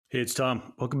Hey, it's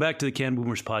Tom. Welcome back to the Can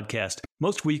Boomers podcast.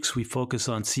 Most weeks we focus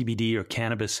on CBD or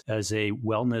cannabis as a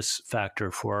wellness factor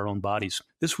for our own bodies.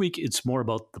 This week it's more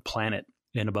about the planet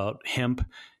and about hemp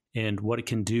and what it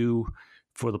can do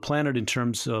for the planet in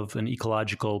terms of an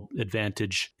ecological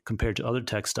advantage compared to other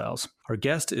textiles. Our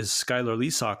guest is Skylar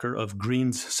Lesacher of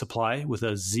Greens Supply with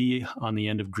a Z on the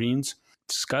end of Greens.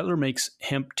 Skylar makes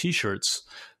hemp t-shirts.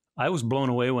 I was blown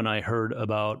away when I heard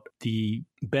about the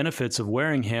benefits of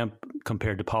wearing hemp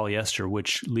compared to polyester,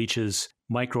 which leaches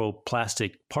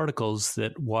microplastic particles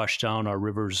that wash down our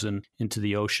rivers and into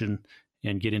the ocean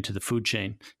and get into the food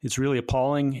chain. It's really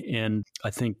appalling, and I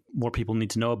think more people need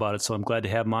to know about it, so I'm glad to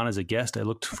have him on as a guest. I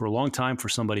looked for a long time for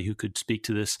somebody who could speak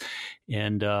to this,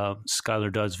 and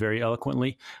Skylar does very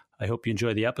eloquently. I hope you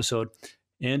enjoy the episode.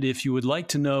 And if you would like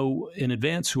to know in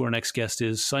advance who our next guest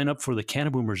is, sign up for the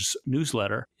Cannaboomers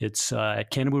newsletter. It's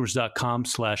at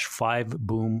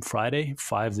cannaboomers.com/5BoomFriday,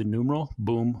 5 the numeral,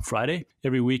 Boom Friday.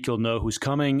 Every week you'll know who's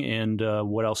coming and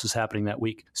what else is happening that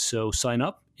week. So sign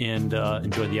up and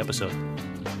enjoy the episode.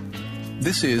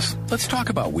 This is Let's Talk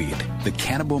About Weed, the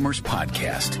Cannaboomers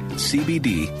podcast.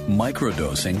 CBD,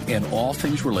 microdosing, and all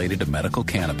things related to medical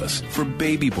cannabis for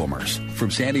baby boomers. From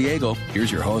San Diego,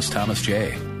 here's your host, Thomas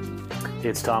J. Hey,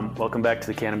 it's Tom. Welcome back to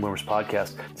the Can Boomers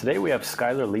podcast. Today we have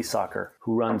Skylar Lesacher,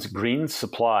 who runs Greens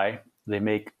Supply. They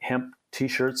make hemp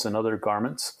t-shirts and other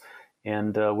garments,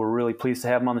 and we're really pleased to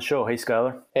have him on the show. Hey,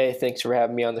 Skylar. Hey, thanks for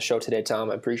having me on the show today,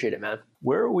 Tom. I appreciate it, man.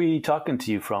 Where are we talking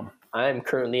to you from? I'm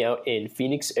currently out in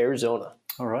Phoenix, Arizona.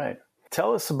 All right.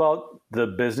 Tell us about the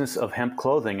business of hemp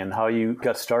clothing and how you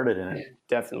got started in it.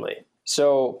 Definitely.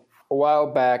 So a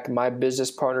while back, my business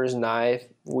partners and I,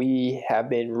 we have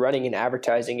been running an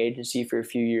advertising agency for a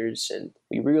few years, and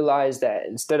we realized that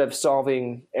instead of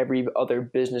solving every other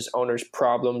business owner's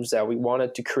problems, that we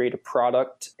wanted to create a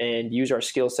product and use our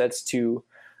skill sets to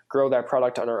grow that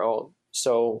product on our own.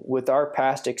 So with our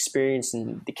past experience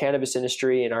in the cannabis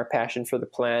industry and our passion for the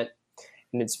plant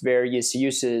and its various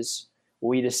uses,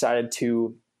 we decided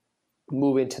to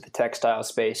move into the textile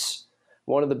space.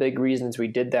 One of the big reasons we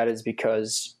did that is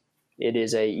because it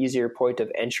is a easier point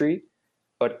of entry,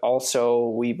 but also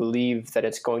we believe that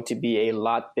it's going to be a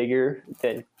lot bigger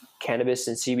than cannabis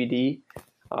and CBD.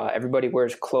 Everybody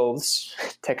wears clothes.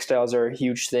 Textiles are a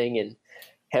huge thing, and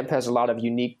hemp has a lot of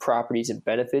unique properties and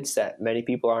benefits that many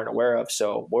people aren't aware of.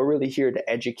 So we're really here to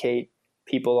educate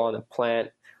people on the plant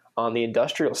on the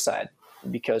industrial side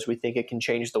because we think it can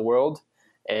change the world,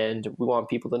 and we want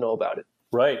people to know about it.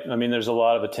 Right. I mean, there's a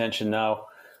lot of attention now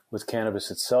with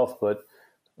cannabis itself, but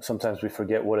sometimes we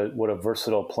forget what a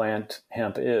versatile plant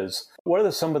hemp is. What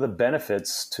are some of the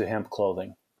benefits to hemp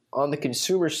clothing? On the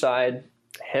consumer side,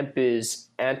 hemp is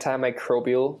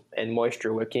antimicrobial and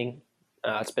moisture wicking.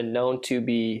 It's been known to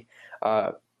be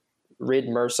rid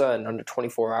MRSA in under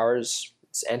 24 hours.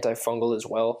 It's antifungal as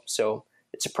well. So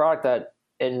it's a product that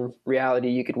in reality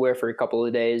you could wear for a couple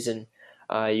of days and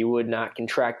you would not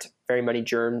contract very many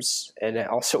germs, and it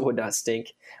also would not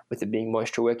stink with it being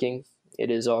moisture wicking. It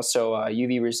is also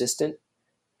UV resistant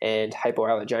and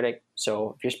hypoallergenic.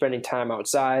 So if you're spending time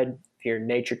outside, if you're a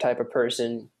nature type of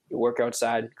person, you work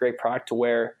outside, great product to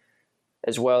wear,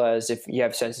 as well as if you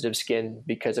have sensitive skin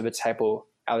because of its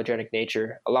hypoallergenic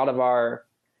nature. A lot of our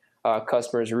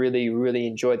customers really, really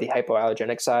enjoy the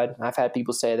hypoallergenic side. I've had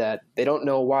people say that they don't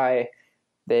know why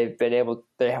they haven't been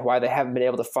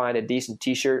able to find a decent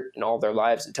t-shirt in all their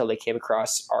lives until they came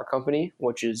across our company,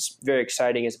 which is very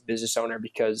exciting as a business owner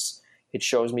because it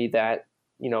shows me that,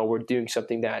 we're doing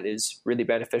something that is really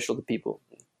beneficial to people.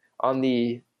 On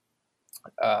the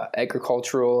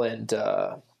agricultural and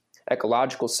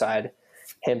ecological side,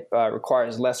 hemp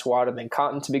requires less water than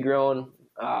cotton to be grown,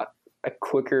 a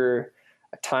quicker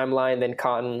timeline than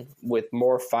cotton with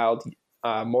more fiber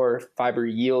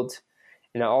yield.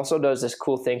 And it also does this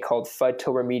cool thing called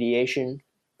phytoremediation.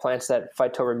 Plants that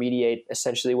phytoremediate,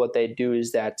 essentially what they do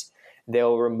is that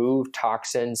they'll remove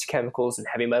toxins, chemicals, and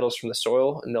heavy metals from the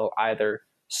soil, and they'll either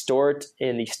store it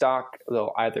in the stock,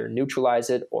 they'll either neutralize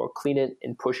it or clean it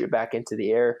and push it back into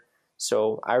the air.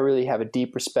 So I really have a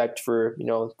deep respect for,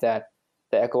 that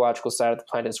the ecological side of the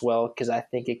plant as well, because I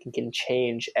think it can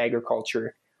change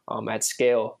agriculture at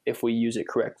scale if we use it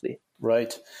correctly.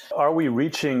 Right. Are we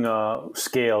reaching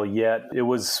scale yet? It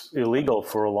was illegal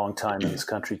for a long time in this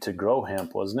country to grow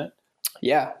hemp, wasn't it?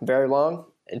 Yeah, very long,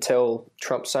 until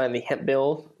Trump signed the hemp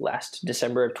bill last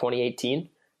December of 2018.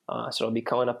 So it'll be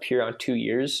coming up here on 2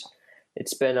 years.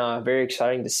 It's been very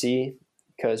exciting to see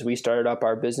because we started up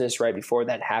our business right before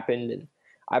that happened. And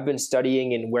I've been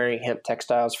studying and wearing hemp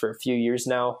textiles for a few years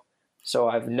now. So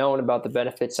I've known about the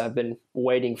benefits. I've been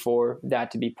waiting for that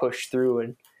to be pushed through.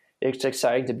 And it's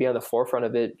exciting to be on the forefront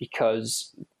of it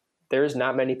because there's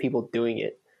not many people doing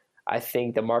it. I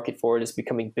think the market for it is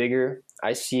becoming bigger.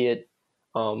 I see it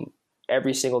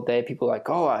every single day. People are like,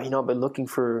 oh, I've been looking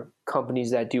for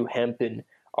companies that do hemp. And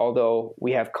although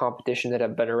we have competition that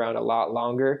have been around a lot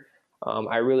longer,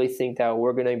 I really think that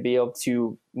we're going to be able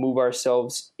to move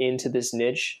ourselves into this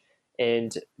niche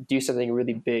and do something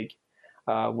really big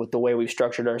with the way we've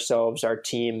structured ourselves, our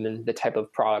team, and the type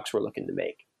of products we're looking to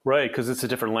make. Right, because it's a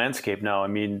different landscape now. I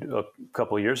mean, a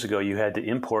couple of years ago, you had to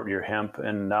import your hemp,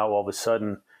 and now all of a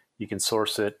sudden you can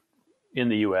source it in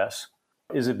the U.S.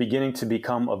 Is it beginning to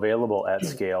become available at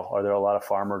scale? Are there a lot of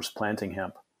farmers planting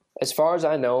hemp? As far as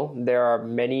I know, there are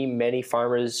many, many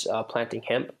farmers planting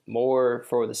hemp, more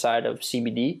for the side of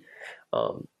CBD.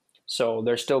 So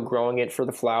they're still growing it for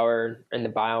the flower and the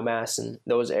biomass in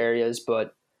those areas,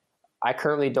 but I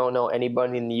currently don't know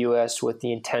anybody in the U.S. with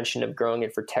the intention of growing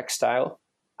it for textile.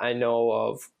 I know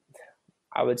of,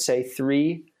 I would say,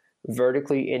 3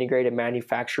 vertically integrated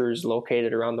manufacturers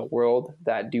located around the world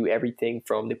that do everything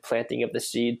from the planting of the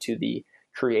seed to the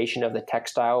creation of the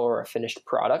textile or a finished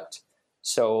product.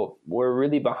 So we're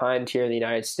really behind here in the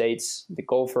United States. The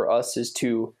goal for us is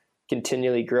to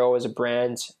continually grow as a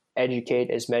brand, educate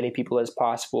as many people as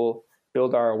possible,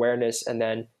 build our awareness, and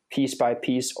then piece by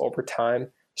piece over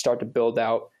time, start to build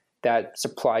out that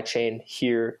supply chain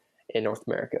here in North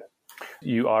America.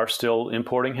 You are still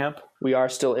importing hemp? We are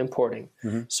still importing.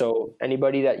 Mm-hmm. So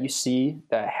anybody that you see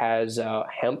that has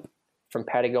hemp from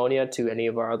Patagonia to any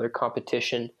of our other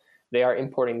competition, they are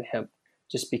importing the hemp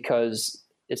just because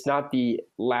it's not the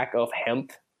lack of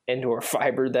hemp and or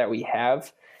fiber that we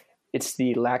have. It's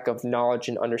the lack of knowledge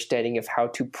and understanding of how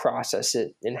to process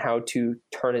it and how to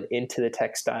turn it into the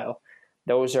textile.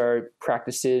 Those are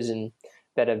practices and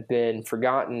that have been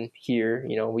forgotten here.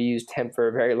 We used hemp for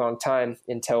a very long time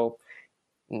until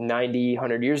 90,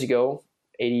 100 years ago,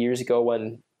 80 years ago,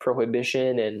 when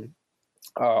prohibition and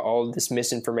all of this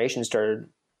misinformation started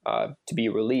to be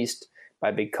released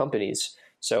by big companies.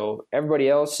 So everybody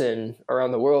else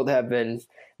around the world have been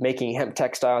making hemp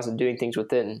textiles and doing things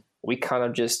with it, and we kind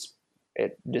of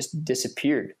it just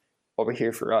disappeared over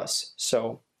here for us.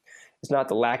 So it's not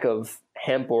the lack of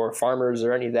hemp or farmers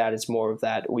or any of that. It's more of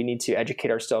that we need to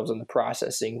educate ourselves on the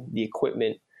processing, the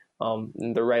equipment,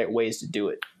 and the right ways to do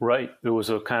it. Right. It was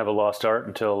a kind of a lost art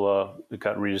until it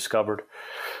got rediscovered.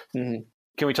 Mm-hmm.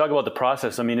 Can we talk about the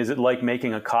process? I mean, is it like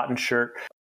making a cotton shirt?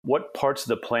 What parts of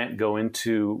the plant go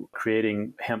into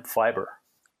creating hemp fiber?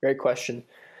 Great question.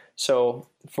 So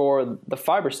for the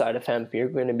fiber side of hemp, you're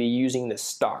going to be using the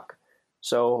stalk.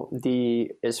 So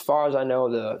as far as I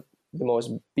know, the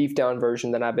most beefed down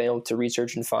version that I've been able to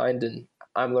research and find, and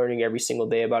I'm learning every single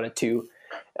day about it too,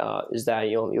 is that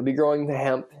you'll be growing the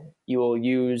hemp. You will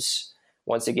use,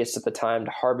 once it gets to the time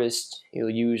to harvest, you'll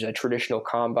use a traditional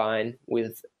combine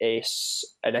with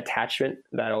an attachment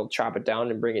that'll chop it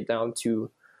down and bring it down to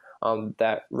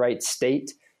that right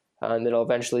state. And then they'll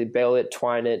eventually bale it,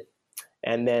 twine it,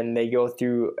 and then they go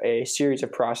through a series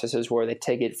of processes where they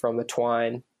take it from the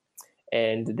twine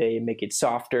and they make it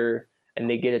softer, and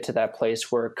they get it to that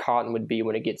place where cotton would be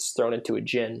when it gets thrown into a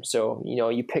gin. So,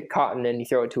 you pick cotton and you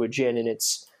throw it to a gin, and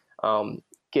it's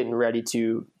getting ready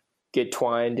to get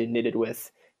twined and knitted with.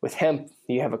 With hemp,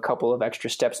 you have a couple of extra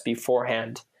steps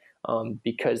beforehand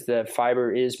because the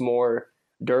fiber is more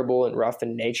durable and rough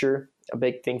in nature. A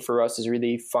big thing for us is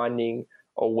really finding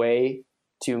a way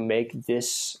to make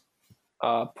this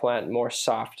plant more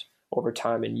soft over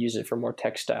time and use it for more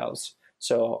textiles.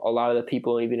 So a lot of the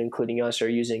people, even including us, are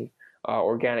using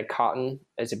organic cotton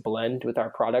as a blend with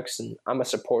our products, and I'm a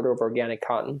supporter of organic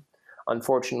cotton.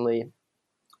 Unfortunately,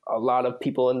 a lot of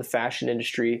people in the fashion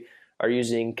industry are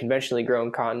using conventionally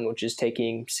grown cotton, which is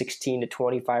taking 16 to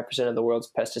 25% of the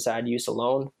world's pesticide use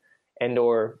alone, and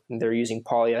or they're using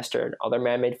polyester and other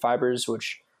man-made fibers,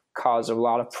 which cause a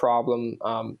lot of problems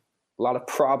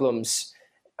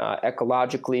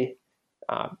ecologically,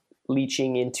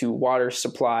 leaching into water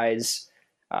supplies.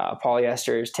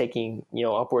 Polyester is taking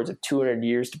upwards of 200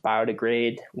 years to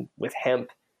biodegrade. With hemp,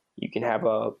 you can have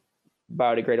a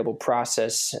biodegradable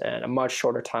process and a much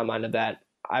shorter timeline of that.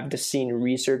 I've just seen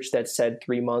research that said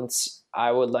 3 months.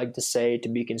 I would like to say, to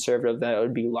be conservative, that it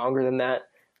would be longer than that.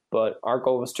 But our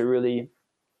goal is to really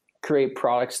create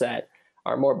products that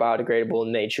are more biodegradable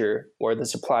in nature, where the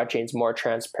supply chain is more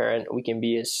transparent. We can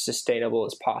be as sustainable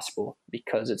as possible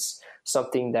because it's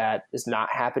something that is not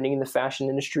happening in the fashion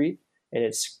industry, and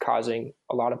it's causing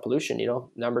a lot of pollution.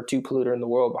 Number 2 polluter in the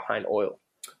world behind oil.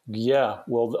 Yeah,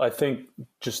 well, I think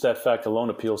just that fact alone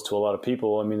appeals to a lot of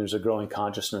people. I mean, there's a growing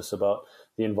consciousness about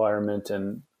the environment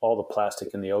and all the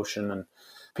plastic in the ocean. And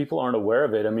people aren't aware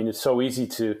of it. I mean, it's so easy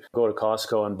to go to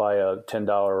Costco and buy a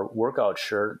 $10 workout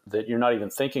shirt that you're not even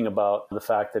thinking about the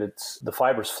fact that the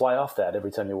fibers fly off that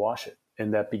every time you wash it.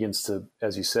 And that begins to,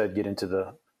 as you said, get into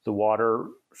the water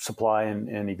supply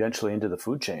and eventually into the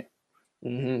food chain.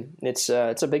 Mm-hmm. It's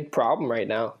a big problem right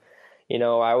now.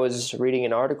 I was reading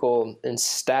an article in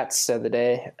Stats the other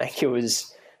day. I think it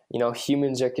was,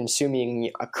 humans are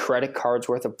consuming a credit card's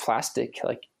worth of plastic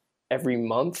like every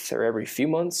month or every few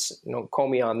months. Call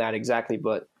me on that exactly,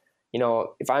 but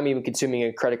if I'm even consuming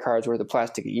a credit card's worth of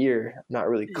plastic a year, I'm not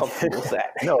really comfortable with that.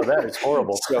 No, that is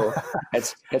horrible. So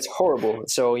it's horrible.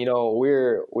 So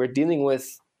we're dealing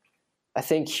with. I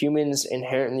think humans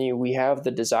inherently, we have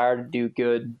the desire to do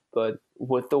good, but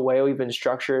with the way we've been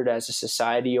structured as a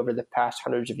society over the past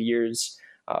hundreds of years,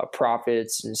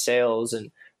 profits and sales and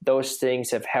those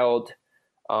things have held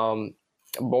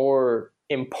more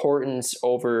importance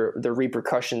over the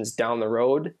repercussions down the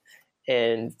road.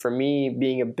 And for me,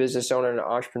 being a business owner and an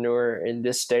entrepreneur in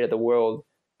this state of the world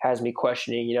has me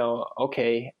questioning,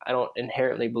 okay, I don't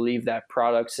inherently believe that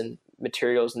products and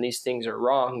materials and these things are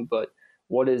wrong, but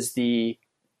what is the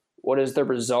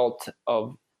result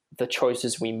of the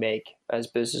choices we make as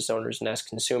business owners and as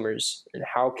consumers, and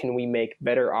how can we make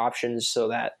better options so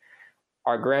that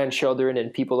our grandchildren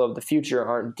and people of the future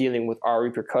aren't dealing with our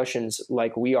repercussions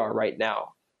like we are right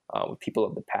now with people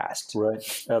of the past.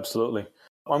 Right. Absolutely.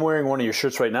 I'm wearing one of your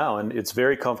shirts right now, and it's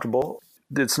very comfortable.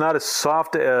 It's not as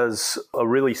soft as a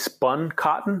really spun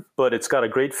cotton, but it's got a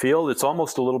great feel. It's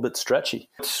almost a little bit stretchy.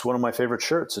 It's one of my favorite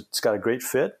shirts. It's got a great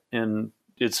fit, and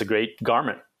it's a great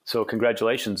garment. So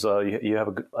congratulations. You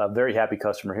have a very happy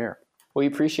customer here. We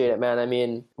appreciate it, man. I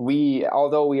mean,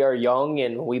 although we are young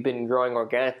and we've been growing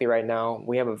organically right now,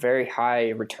 we have a very high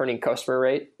returning customer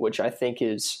rate, which I think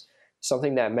is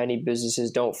something that many businesses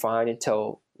don't find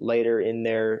until later in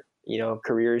their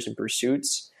careers and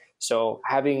pursuits. So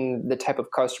having the type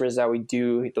of customers that we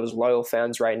do, those loyal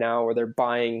fans right now, where they're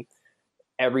buying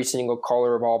every single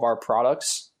color of all of our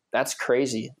products, that's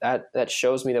crazy. That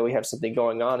shows me that we have something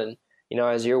going on. And,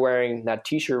 as you're wearing that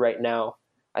t-shirt right now,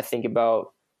 I think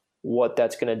about what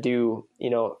that's going to do,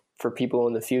 for people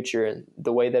in the future, and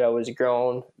the way that I was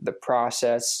grown, the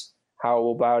process, how it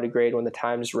will biodegrade when the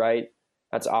time's right.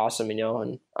 That's awesome,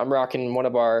 and I'm rocking one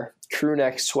of our crew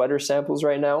neck sweater samples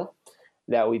right now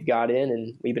that we've got in,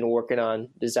 and we've been working on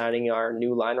designing our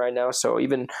new line right now. So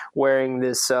even wearing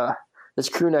this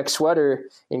crew neck sweater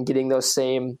and getting the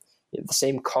same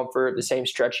comfort, the same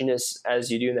stretchiness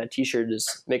as you do in that t-shirt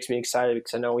just makes me excited,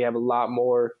 because I know we have a lot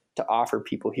more to offer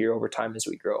people here over time as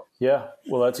we grow. Yeah,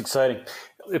 well, that's exciting.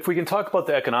 If we can talk about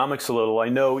the economics a little, I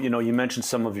know, you mentioned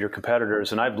some of your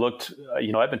competitors, and I've looked,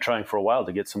 I've been trying for a while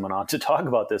to get someone on to talk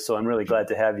about this, so I'm really glad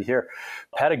to have you here.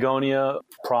 Patagonia,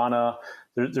 Prana,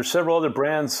 there's several other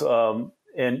brands,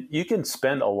 and you can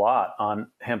spend a lot on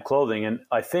hemp clothing, and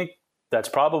I think that's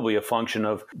probably a function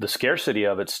of the scarcity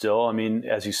of it still. I mean,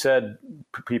 as you said,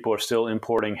 people are still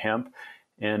importing hemp,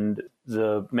 and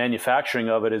the manufacturing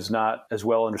of it is not as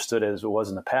well understood as it was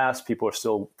in the past. People are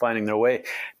still finding their way.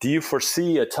 Do you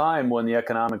foresee a time when the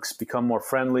economics become more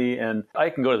friendly and I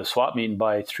can go to the swap meet and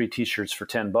buy 3 t-shirts for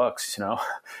 $10,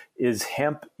 Is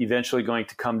hemp eventually going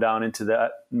to come down into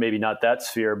that, maybe not that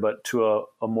sphere, but to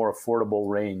a more affordable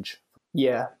range?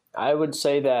 Yeah, I would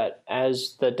say that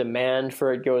as the demand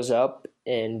for it goes up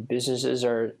and businesses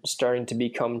are starting to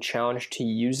become challenged to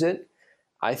use it,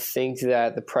 I think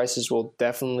that the prices will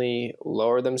definitely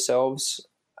lower themselves.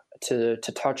 To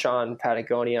touch on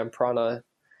Patagonia and Prana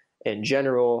in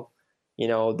general,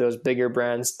 those bigger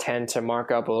brands tend to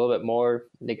mark up a little bit more.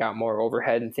 They got more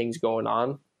overhead and things going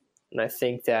on. And I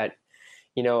think that,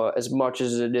 as much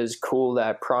as it is cool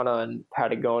that Prana and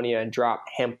Patagonia drop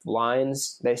hemp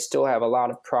lines, they still have a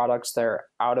lot of products that are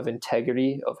out of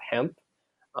integrity of hemp.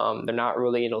 They're not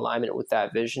really in alignment with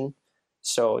that vision.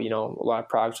 So, a lot of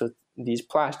products with these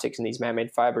plastics and these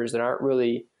man-made fibers that aren't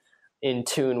really in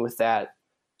tune with that.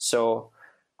 So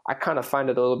I kind of find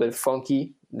it a little bit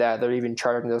funky that they're even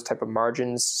charging those type of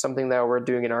margins. Something that we're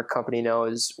doing in our company now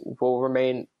is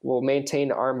we'll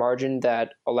maintain our margin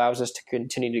that allows us to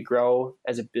continue to grow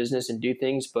as a business and do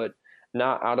things, but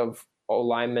not out of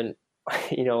alignment,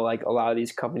 like a lot of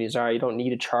these companies are. You don't need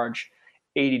to charge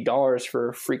 $80 for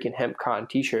a freaking hemp cotton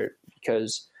t-shirt,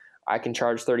 because I can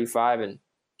charge $35 and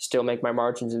still make my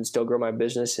margins and still grow my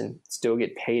business and still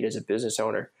get paid as a business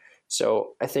owner.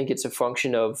 So I think it's a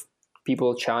function of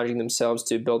people challenging themselves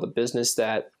to build a business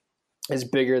that is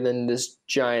bigger than this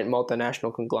giant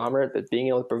multinational conglomerate, but being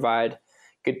able to provide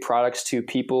good products to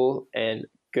people and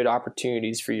good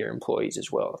opportunities for your employees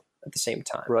as well at the same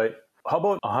time. Right. How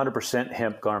about 100%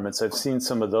 hemp garments? I've seen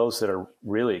some of those that are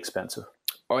really expensive.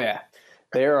 Oh yeah,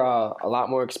 they're a lot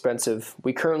more expensive.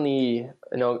 We currently,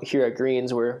 here at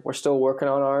Greens, we're still working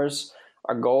on ours.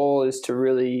 Our goal is to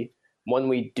really, when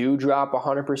we do drop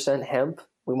 100% hemp,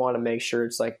 we want to make sure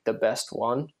it's like the best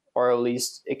one, or at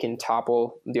least it can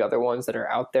topple the other ones that are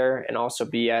out there and also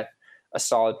be at a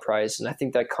solid price. And I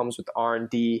think that comes with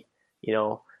R&D.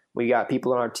 We got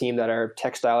people on our team that are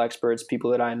textile experts,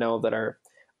 people that I know that are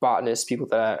botanists, people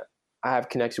that I have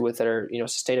connected with that are,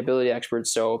 sustainability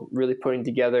experts. So really putting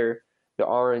together the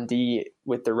R&D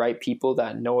with the right people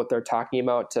that know what they're talking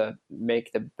about to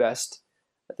make the best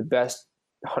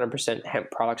 100%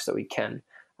 hemp products that we can.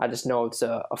 I just know it's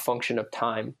a function of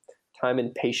time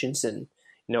and patience, and,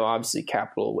 obviously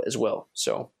capital as well.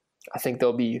 So I think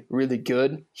they'll be really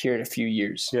good here in a few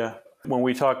years. Yeah. When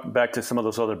we talk back to some of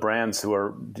those other brands who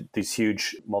are these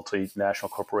huge multinational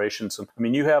corporations, I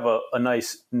mean, you have a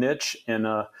nice niche and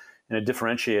a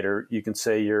differentiator. You can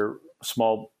say you're a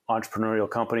small entrepreneurial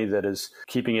company that is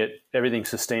keeping everything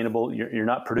sustainable. You're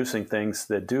not producing things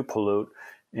that do pollute,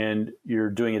 and you're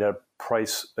doing it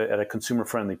at a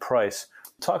consumer-friendly price.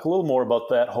 Talk a little more about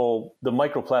the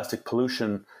microplastic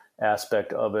pollution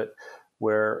aspect of it,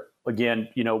 where, again,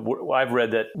 I've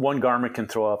read that one garment can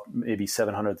throw up maybe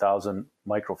 700,000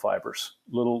 microfibers,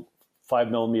 little 5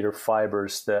 millimeter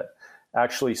fibers that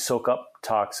actually soak up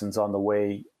toxins on the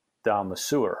way down the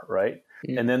sewer, right?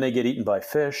 Mm-hmm. And then they get eaten by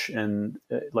fish. And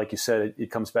like you said,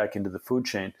 it comes back into the food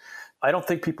chain. I don't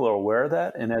think people are aware of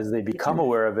that. And as they become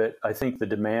aware of it, I think the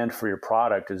demand for your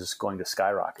product is going to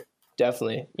skyrocket.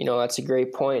 Definitely. That's a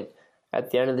great point.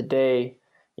 At the end of the day,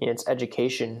 it's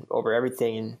education over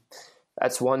everything. And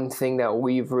that's one thing that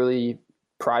we've really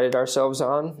prided ourselves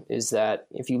on, is that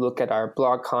if you look at our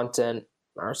blog content,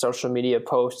 our social media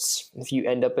posts, if you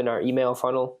end up in our email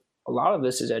funnel, a lot of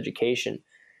this is education.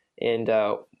 And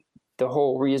the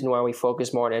whole reason why we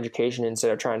focus more on education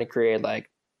instead of trying to create like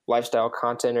lifestyle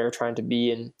content or trying to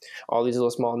be in all these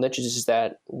little small niches is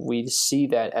that we see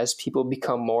that as people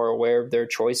become more aware of their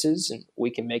choices, and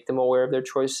we can make them aware of their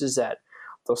choices, that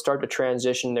they'll start to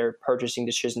transition their purchasing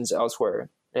decisions elsewhere.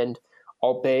 And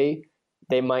albeit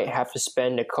they might have to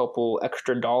spend a couple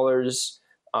extra dollars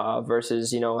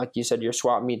versus, like you said, your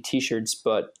swap meet t-shirts,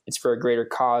 but it's for a greater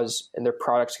cause and their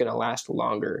product's going to last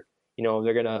longer.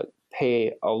 They're going to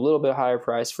pay a little bit higher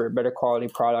price for a better quality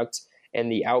product,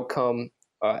 and the outcome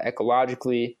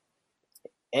ecologically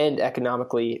and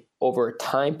economically over a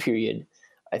time period,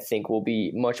 I think, will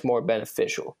be much more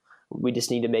beneficial. We just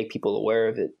need to make people aware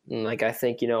of it. And I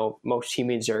think, most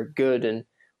humans are good and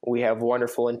we have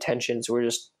wonderful intentions.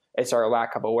 It's our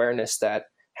lack of awareness that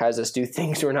has us do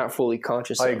things we're not fully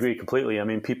conscious of. I agree completely. I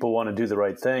mean, people want to do the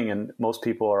right thing, and most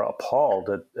people are appalled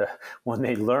when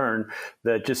they learn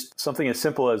that just something as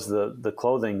simple as the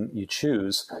clothing you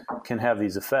choose can have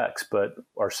these effects. But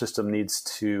our system needs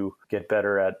to get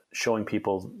better at showing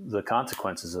people the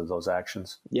consequences of those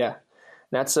actions. Yeah,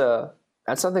 that's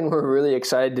something we're really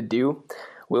excited to do.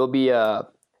 We'll be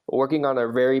working on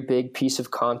a very big piece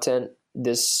of content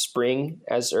this spring,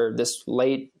 this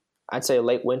late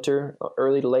winter,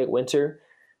 early to late winter.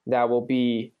 It'll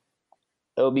be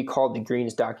called the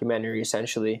Greens documentary,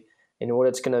 essentially. And what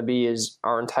it's going to be is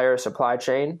our entire supply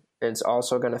chain. And it's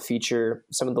also going to feature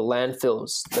some of the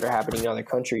landfills that are happening in other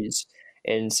countries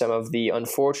and some of the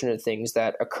unfortunate things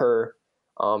that occur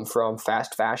from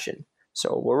fast fashion.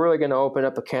 So we're really going to open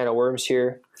up a can of worms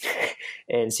here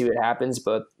and see what happens.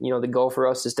 But, the goal for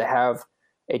us is to have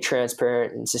a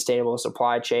transparent and sustainable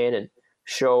supply chain and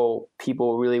show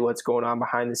people really what's going on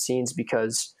behind the scenes,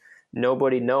 because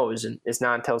nobody knows. And it's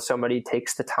not until somebody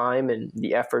takes the time and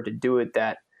the effort to do it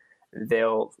that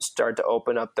they'll start to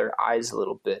open up their eyes a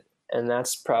little bit. And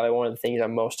that's probably one of the things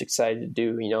I'm most excited to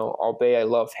do. Albeit I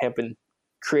love hemp and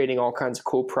creating all kinds of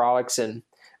cool products and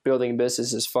building a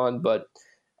business is fun, but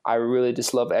I really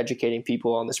just love educating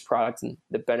people on this product and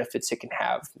the benefits it can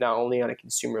have, not only on a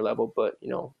consumer level, but,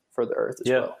 for the earth as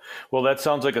well. Well, that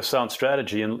sounds like a sound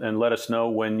strategy, and let us know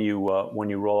when you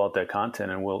roll out that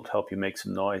content, and we'll help you make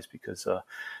some noise, because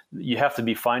you have to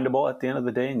be findable at the end of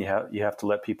the day, and you have to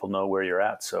let people know where you're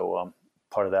at. So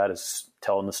part of that is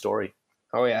telling the story.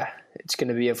 Oh yeah, it's going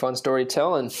to be a fun story to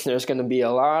tell, and there's going to be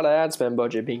a lot of ad spend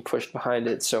budget being pushed behind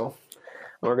it. So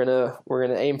we're gonna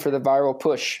aim for the viral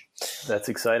push. That's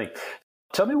exciting.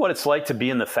 Tell me what it's like to be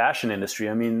in the fashion industry.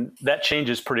 I mean, that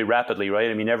changes pretty rapidly,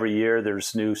 right? I mean, every year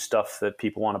there's new stuff that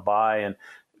people want to buy, and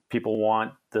people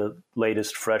want the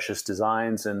latest, freshest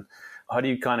designs. And how do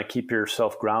you kind of keep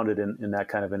yourself grounded in that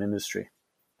kind of an industry?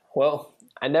 Well,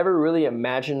 I never really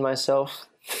imagined myself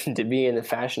to be in the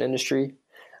fashion industry.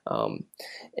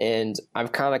 And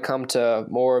I've kind of come to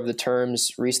more of the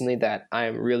terms recently that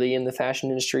I'm really in the fashion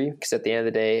industry, because at the end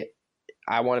of the day,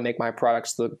 I want to make my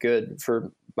products look good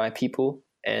for my people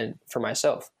and for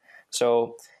myself.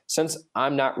 So since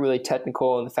I'm not really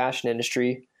technical in the fashion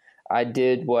industry, I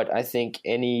did what I think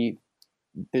any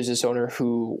business owner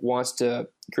who wants to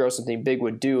grow something big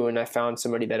would do, and I found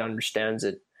somebody that understands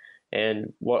it.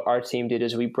 And what our team did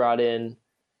is we brought in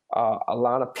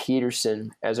Alana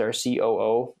Peterson as our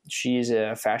COO. She's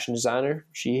a fashion designer.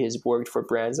 She has worked for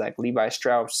brands like Levi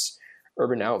Strauss,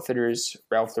 Urban Outfitters,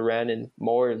 Ralph Lauren, and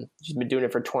more. And she's been doing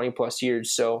it for 20 plus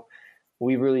years. So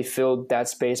we really filled that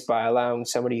space by allowing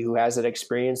somebody who has that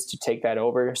experience to take that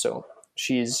over. So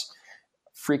she's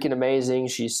freaking amazing.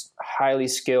 She's highly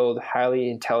skilled, highly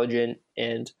intelligent,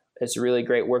 and it's really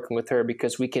great working with her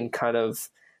because we can kind of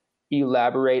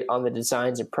elaborate on the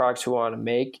designs and products we want to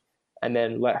make and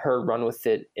then let her run with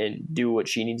it and do what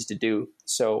she needs to do.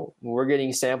 So we're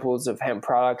getting samples of hemp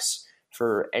products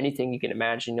for anything you can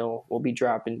imagine. We'll be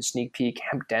dropping sneak peek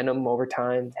hemp denim over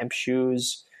time, hemp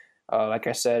shoes. Like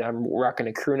I said, I'm rocking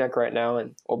a crew neck right now,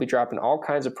 and we'll be dropping all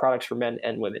kinds of products for men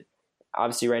and women.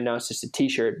 Obviously right now it's just a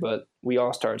t-shirt, but we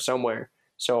all start somewhere.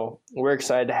 So we're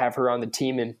excited to have her on the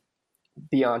team and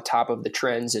be on top of the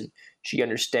trends, and she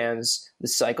understands the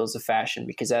cycles of fashion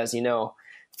because, as you know,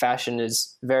 fashion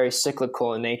is very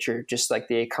cyclical in nature. Just like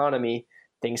the economy,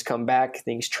 things come back,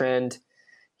 things trend.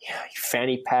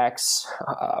 Fanny packs,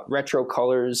 retro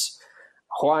colors,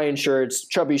 Hawaiian shirts,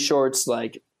 chubby shorts,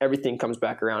 like everything comes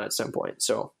back around at some point.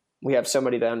 So we have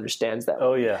somebody that understands that.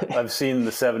 Oh yeah. I've seen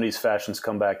the 70s fashions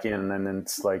come back in, and then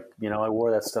it's like, I wore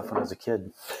that stuff when I was a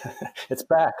kid. It's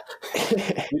back.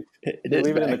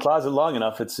 Leave it in the closet long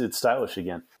enough, it's stylish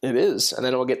again. It is. And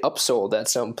then it'll get upsold at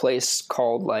some place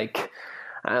called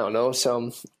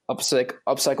some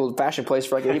upcycled fashion place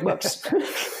for like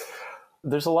 $80.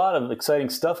 There's a lot of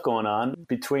exciting stuff going on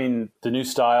between the new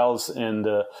styles and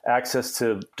access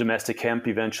to domestic hemp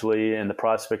eventually and the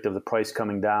prospect of the price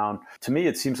coming down. To me,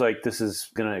 it seems like this is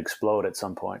going to explode at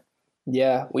some point.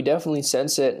 Yeah, we definitely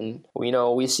sense it. And,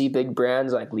 we see big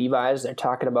brands like Levi's, they're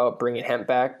talking about bringing hemp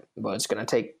back, but it's going to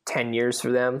take 10 years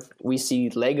for them. We see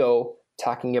Lego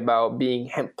talking about being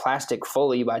hemp plastic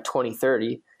fully by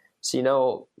 2030.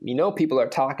 So, people are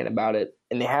talking about it,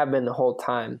 and they have been the whole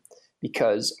time.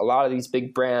 Because a lot of these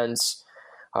big brands,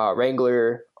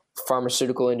 Wrangler,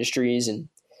 pharmaceutical industries, and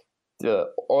the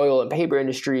oil and paper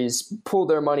industries pull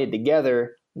their money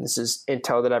together. This is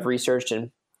intel that I've researched and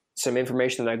some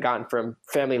information that I've gotten from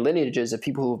family lineages of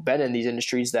people who've been in these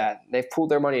industries, that they've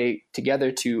pulled their money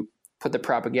together to put the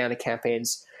propaganda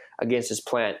campaigns against this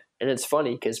plant. And it's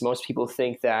funny because most people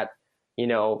think that,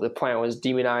 the plant was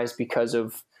demonized because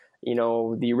of,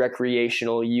 the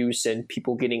recreational use and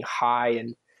people getting high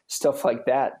and stuff like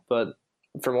that. But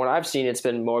from what I've seen, it's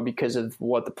been more because of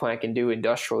what the plant can do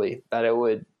industrially, that it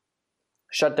would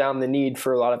shut down the need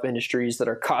for a lot of industries that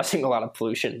are causing a lot of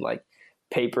pollution, like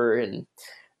paper and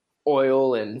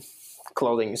oil and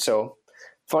clothing. So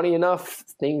funny enough,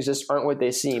 things just aren't what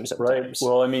they seem sometimes. Right.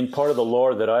 Well, part of the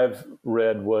lore that I've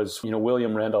read was,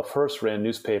 William Randolph Hearst ran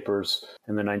newspapers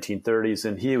in the 1930s,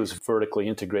 and he was vertically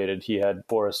integrated. He had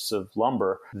forests of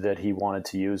lumber that he wanted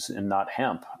to use and not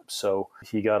hemp. So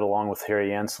he got along with Harry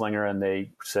Anslinger, and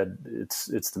they said,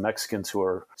 it's the Mexicans who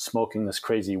are smoking this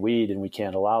crazy weed, and we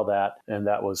can't allow that. And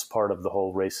that was part of the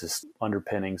whole racist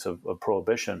underpinnings of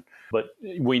prohibition. But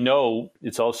we know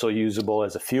it's also usable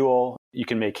as a fuel. You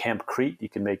can make hempcrete. You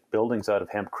can make buildings out of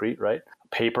hempcrete, right?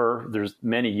 Paper. There's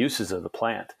many uses of the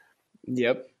plant.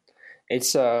 Yep.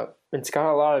 It's got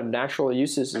a lot of natural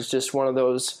uses. It's just one of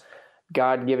those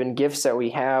God-given gifts that we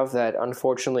have that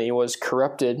unfortunately was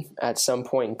corrupted at some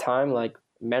point in time, like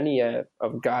many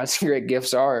of God's great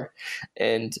gifts are.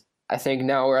 And I think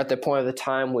now we're at the point of the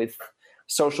time with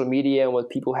social media and with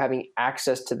people having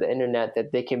access to the internet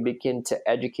that they can begin to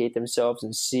educate themselves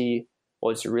and see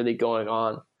what's really going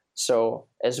on. So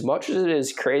as much as it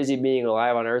is crazy being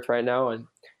alive on Earth right now and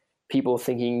people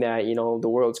thinking that, the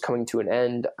world's coming to an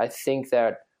end, I think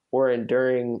that we're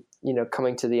enduring,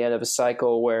 coming to the end of a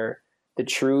cycle where the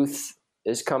truth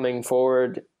is coming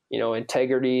forward,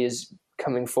 integrity is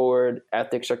coming forward,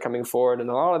 ethics are coming forward, and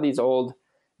a lot of these old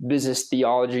business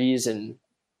theologies and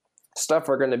stuff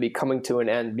are going to be coming to an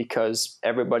end because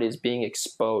everybody's being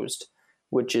exposed,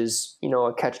 which is,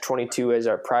 a catch-22 as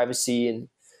our privacy and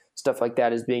stuff like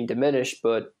that is being diminished.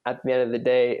 But at the end of the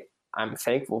day, I'm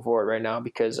thankful for it right now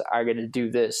because I get to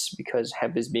do this because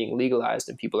hemp is being legalized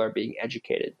and people are being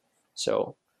educated.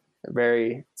 So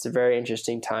It's a very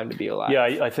interesting time to be alive. Yeah,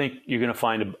 I think you're going to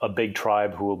find a big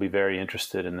tribe who will be very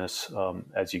interested in this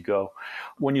as you go.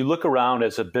 When you look around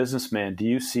as a businessman, do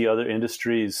you see other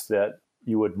industries that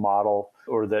you would model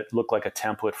or that look like a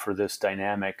template for this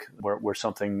dynamic where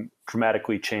something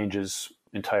dramatically changes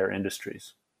entire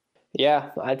industries?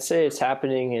 Yeah, I'd say it's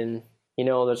happening. And,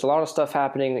 there's a lot of stuff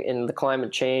happening in the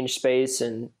climate change space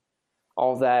and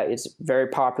all of that. It's a very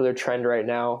popular trend right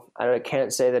now. I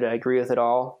can't say that I agree with it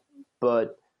all,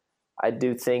 but I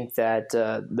do think that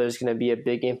there's going to be a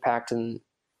big impact in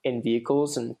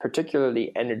vehicles, and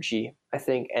particularly energy. I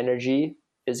think energy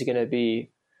is going to be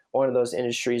one of those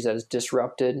industries that is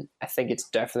disrupted. I think it's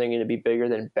definitely going to be bigger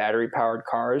than battery-powered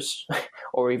cars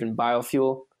or even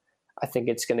biofuel. I think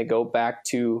it's going to go back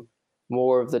to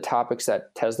more of the topics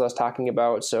that Tesla's talking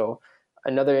about. So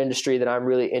another industry that I'm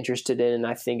really interested in and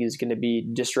I think is going to be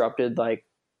disrupted by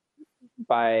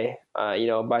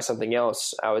something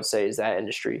else, I would say, is that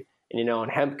industry. And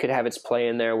hemp could have its play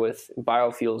in there with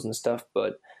biofuels and stuff,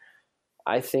 but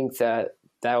I think that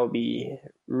would be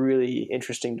really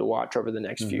interesting to watch over the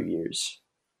next few years.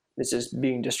 This is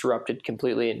being disrupted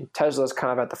completely, and Tesla's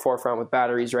kind of at the forefront with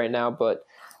batteries right now, but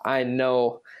I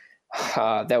know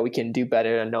that we can do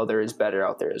better. I know there is better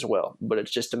out there as well, but it's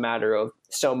just a matter of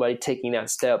somebody taking that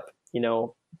step,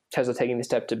 Tesla taking the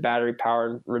step to battery power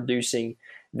and reducing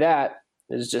that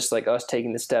is just like us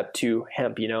taking the step to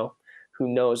hemp. Who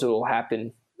knows what will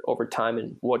happen over time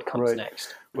and what comes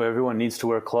next. Well, everyone needs to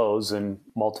wear clothes and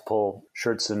multiple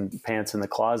shirts and pants in the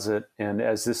closet. And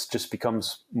as this just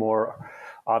becomes more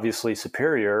obviously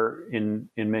superior in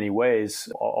many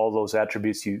ways, all those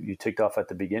attributes you ticked off at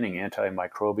the beginning,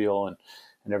 antimicrobial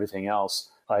and everything else,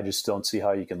 I just don't see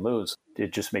how you can lose.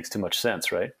 It just makes too much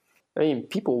sense, right? I mean,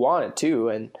 people want it too.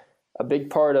 And a big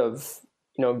part of,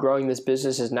 growing this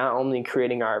business is not only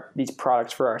creating these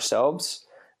products for ourselves,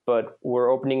 but we're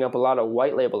opening up a lot of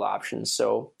white label options.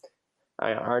 So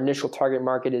our initial target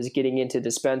market is getting into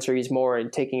dispensaries more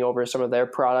and taking over some of their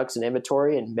products and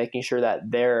inventory and making sure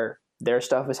that their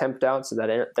stuff is hemped out so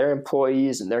that their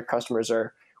employees and their customers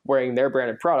are wearing their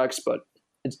branded products, but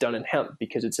it's done in hemp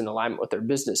because it's in alignment with their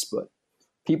business. But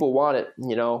people want it,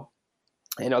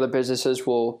 and other businesses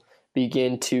will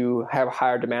begin to have a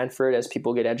higher demand for it as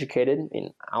people get educated.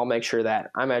 And I'll make sure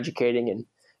that I'm educating and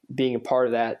being a part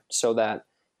of that so that,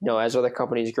 as other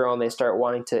companies grow and they start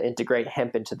wanting to integrate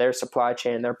hemp into their supply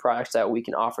chain and their products, that we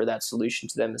can offer that solution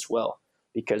to them as well,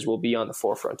 because we'll be on the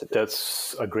forefront of it.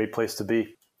 That's a great place to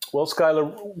be. Well,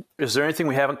 Skylar, is there anything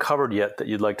we haven't covered yet that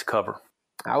you'd like to cover?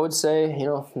 I would say,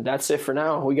 that's it for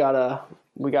now. We got a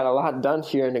lot done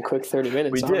here in a quick 30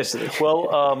 minutes. We honestly. did.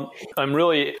 Well, I'm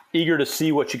really eager to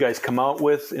see what you guys come out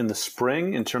with in the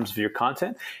spring in terms of your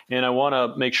content. And I want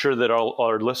to make sure that all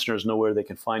our listeners know where they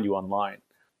can find you online.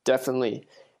 Definitely.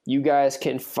 You guys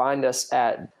can find us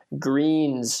at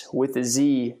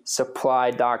greenswithaz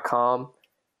supply.com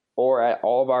or at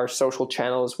all of our social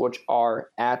channels, which are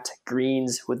at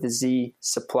greenswithaz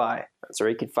supply. That's where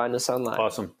you can find us online.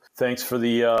 Awesome. Thanks for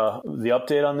the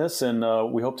update on this, and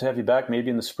we hope to have you back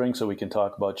maybe in the spring so we can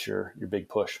talk about your big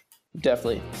push.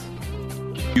 Definitely.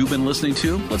 You've been listening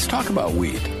to Let's Talk About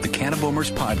Weed, the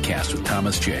Cannaboomers podcast with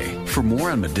Thomas J. For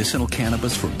more on medicinal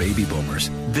cannabis for baby boomers,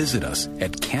 visit us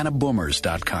at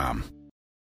cannaboomers.com.